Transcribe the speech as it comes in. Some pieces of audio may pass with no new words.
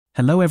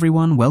Hello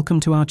everyone,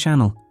 welcome to our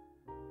channel.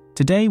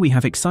 Today we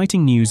have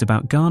exciting news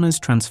about Ghana's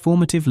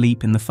transformative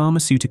leap in the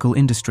pharmaceutical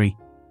industry.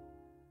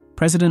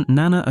 President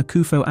Nana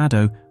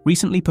Akufo-Addo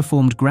recently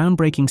performed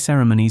groundbreaking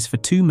ceremonies for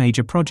two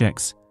major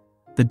projects,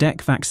 the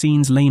DEK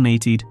Vaccines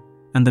Ltd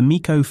and the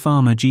MiKO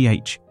Pharma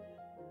GH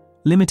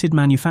limited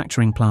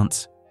manufacturing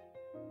plants.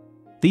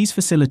 These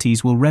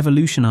facilities will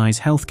revolutionize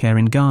healthcare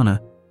in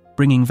Ghana,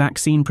 bringing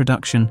vaccine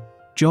production,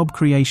 job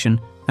creation,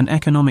 and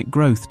economic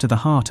growth to the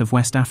heart of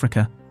West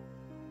Africa.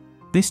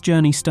 This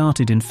journey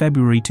started in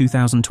February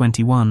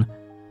 2021,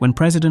 when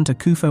President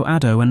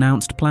Akufo-Addo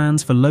announced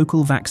plans for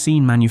local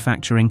vaccine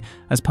manufacturing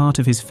as part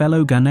of his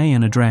fellow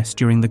Ghanaian address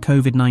during the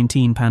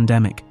COVID-19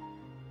 pandemic.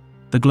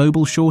 The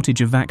global shortage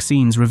of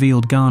vaccines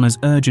revealed Ghana's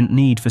urgent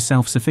need for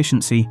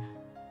self-sufficiency,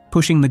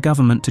 pushing the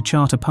government to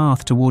chart a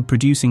path toward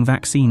producing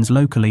vaccines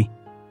locally.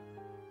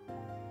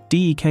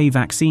 DEK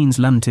Vaccines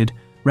Ltd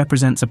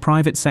represents a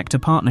private sector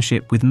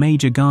partnership with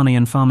major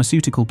Ghanaian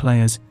pharmaceutical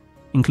players,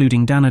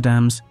 including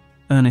Danadams,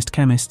 Ernest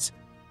Chemists,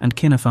 and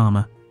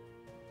Pharma.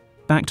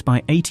 Backed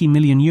by €80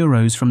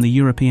 million from the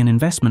European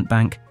Investment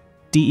Bank,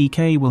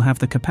 DEK will have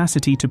the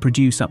capacity to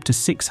produce up to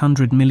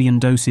 600 million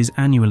doses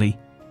annually.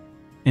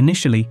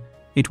 Initially,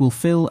 it will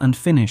fill and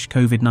finish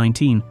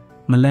COVID-19,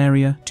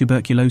 malaria,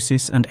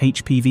 tuberculosis, and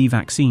HPV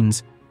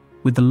vaccines,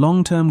 with the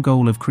long-term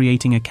goal of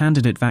creating a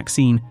candidate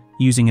vaccine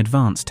using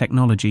advanced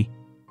technology.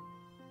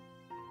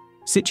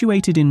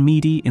 Situated in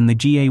Midi in the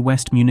GA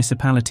West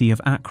municipality of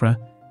Accra,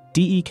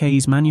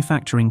 DEK's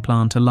manufacturing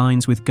plant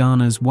aligns with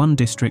Ghana's One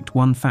District,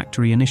 One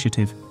Factory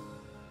initiative.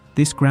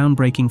 This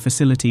groundbreaking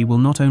facility will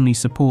not only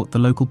support the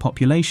local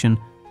population,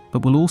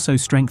 but will also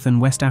strengthen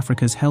West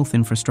Africa's health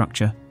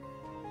infrastructure.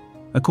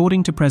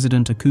 According to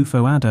President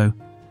Akufo-Addo,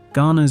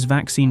 Ghana's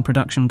vaccine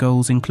production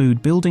goals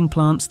include building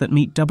plants that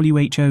meet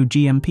WHO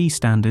GMP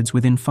standards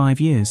within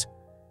 5 years.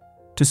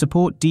 To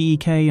support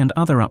DEK and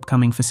other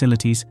upcoming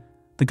facilities,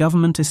 the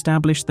government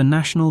established the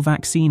National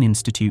Vaccine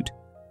Institute.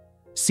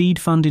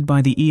 Seed-funded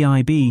by the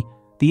EIB,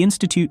 the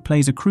institute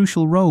plays a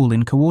crucial role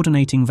in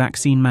coordinating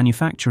vaccine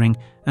manufacturing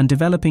and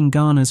developing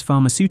Ghana's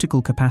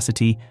pharmaceutical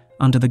capacity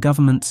under the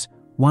government's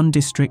One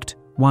District,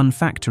 One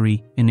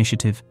Factory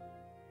initiative.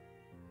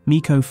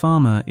 MiKO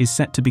Pharma is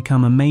set to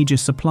become a major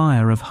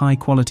supplier of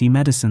high-quality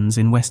medicines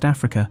in West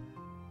Africa,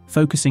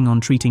 focusing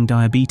on treating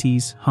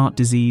diabetes, heart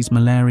disease,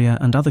 malaria,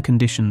 and other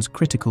conditions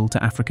critical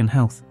to African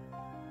health.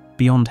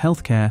 Beyond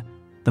healthcare,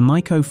 the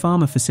MiKO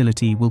Pharma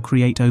facility will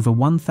create over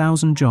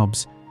 1,000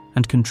 jobs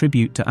and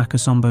contribute to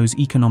Akosombo's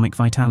economic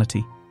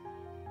vitality.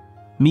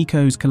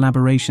 MiKO's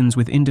collaborations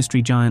with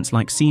industry giants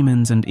like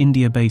Siemens and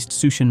India-based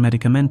Sushin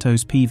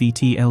Medicamentos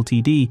PVT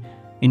Ltd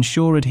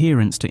ensure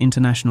adherence to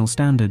international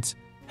standards,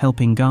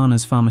 helping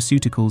Ghana's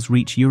pharmaceuticals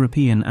reach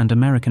European and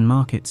American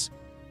markets.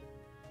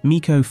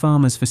 MiKO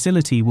Pharma's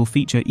facility will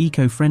feature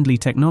eco-friendly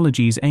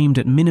technologies aimed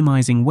at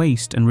minimizing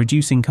waste and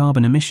reducing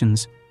carbon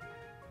emissions.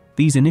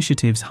 These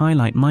initiatives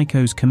highlight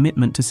MiKO's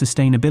commitment to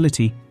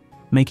sustainability,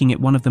 making it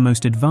one of the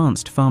most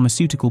advanced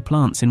pharmaceutical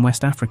plants in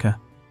West Africa.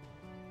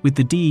 With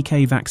the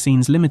DEK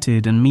Vaccines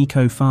Ltd and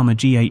MiKO Pharma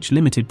GH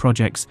Ltd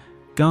projects,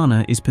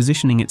 Ghana is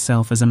positioning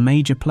itself as a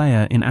major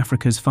player in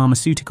Africa's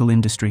pharmaceutical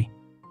industry.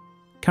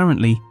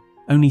 Currently,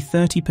 only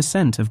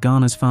 30% of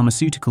Ghana's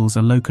pharmaceuticals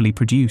are locally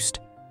produced.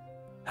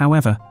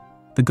 However,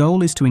 the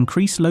goal is to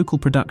increase local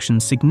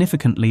production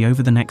significantly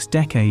over the next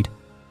decade,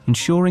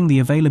 ensuring the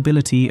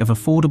availability of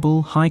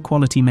affordable,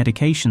 high-quality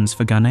medications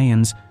for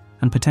Ghanaians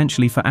and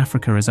potentially for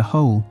Africa as a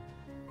whole.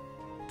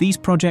 These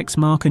projects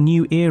mark a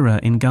new era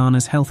in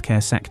Ghana's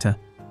healthcare sector,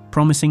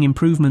 promising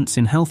improvements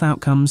in health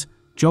outcomes,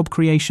 job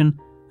creation,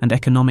 and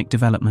economic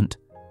development.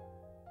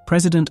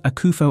 President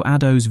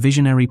Akufo-Addo's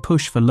visionary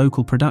push for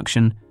local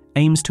production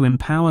aims to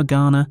empower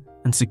Ghana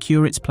and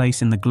secure its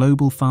place in the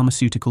global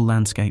pharmaceutical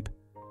landscape.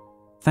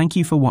 Thank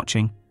you for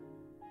watching.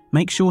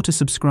 Make sure to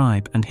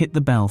subscribe and hit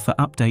the bell for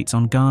updates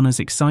on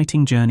Ghana's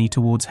exciting journey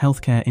towards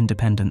healthcare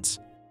independence.